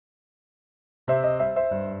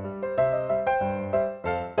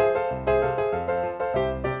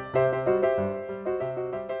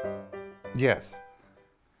Yes.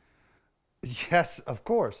 Yes, of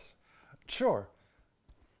course. Sure.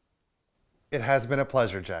 It has been a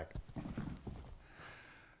pleasure, Jack.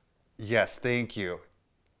 Yes, thank you.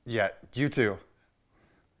 Yeah, you too.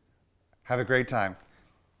 Have a great time.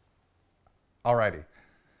 Alrighty.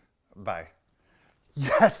 Bye.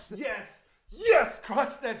 Yes! Yes! Yes!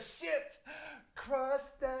 Crush that shit! Crush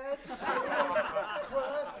that shit!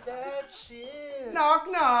 Crush that shit! Knock,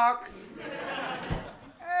 knock.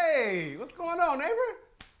 Hey, what's going on, neighbor?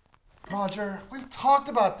 Roger, we've talked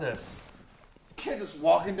about this. You can't just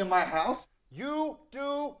walk into my house. You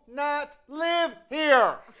do not live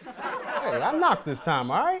here. Hey, I knocked this time,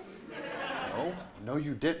 all right? No,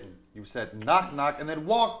 you didn't. You said knock, knock, and then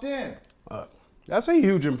walked in. That's a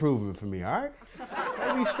huge improvement for me, all right?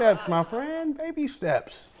 Baby steps, my friend, baby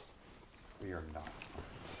steps. We are not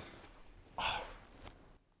friends.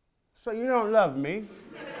 So you don't love me?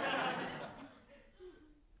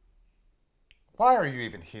 Why are you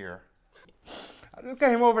even here? I just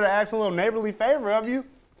came over to ask a little neighborly favor of you,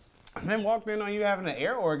 and then walked in on you having an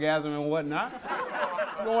air orgasm and whatnot.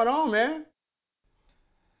 What's going on, man?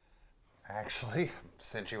 Actually,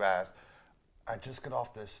 since you asked, I just got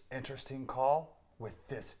off this interesting call with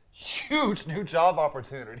this huge new job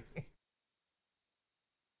opportunity.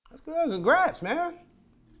 That's good. Congrats, man.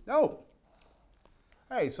 Dope.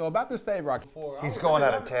 Hey, so about this favor, He's going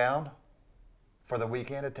out of town for the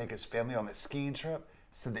weekend to take his family on this skiing trip.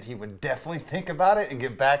 Said that he would definitely think about it and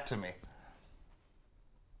get back to me.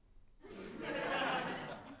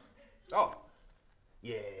 Oh.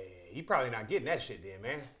 Yeah, he probably not getting that shit then,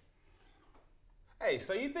 man. Hey,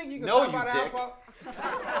 so you think you can No, stop by the you dick. house?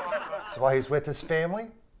 That's why he's with his family.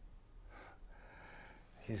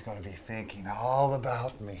 He's going to be thinking all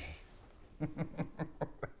about me.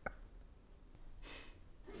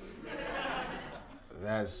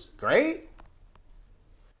 That's great.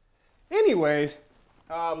 Anyways,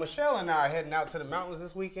 Michelle and I are heading out to the mountains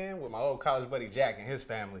this weekend with my old college buddy Jack and his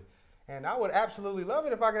family. And I would absolutely love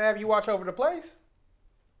it if I could have you watch over the place.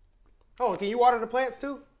 Oh, and can you water the plants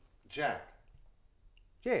too? Jack.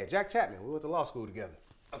 Yeah, Jack Chapman. We went to law school together.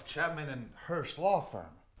 Of Chapman and Hirsch Law Firm.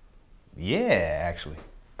 Yeah, actually.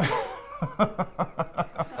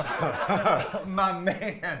 My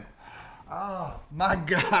man. Oh, my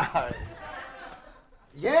God.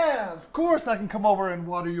 Yeah, of course I can come over and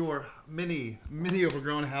water your mini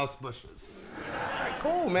overgrown house bushes. All right,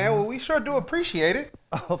 cool, man. Well, we sure do appreciate it.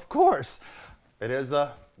 Of course. It is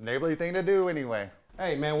a neighborly thing to do anyway.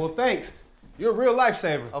 Hey, man, well, thanks. You're a real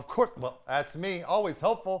lifesaver. Of course. Well, that's me. Always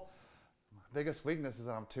helpful. My biggest weakness is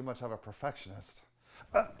that I'm too much of a perfectionist.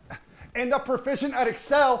 And a proficient at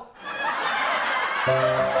Excel.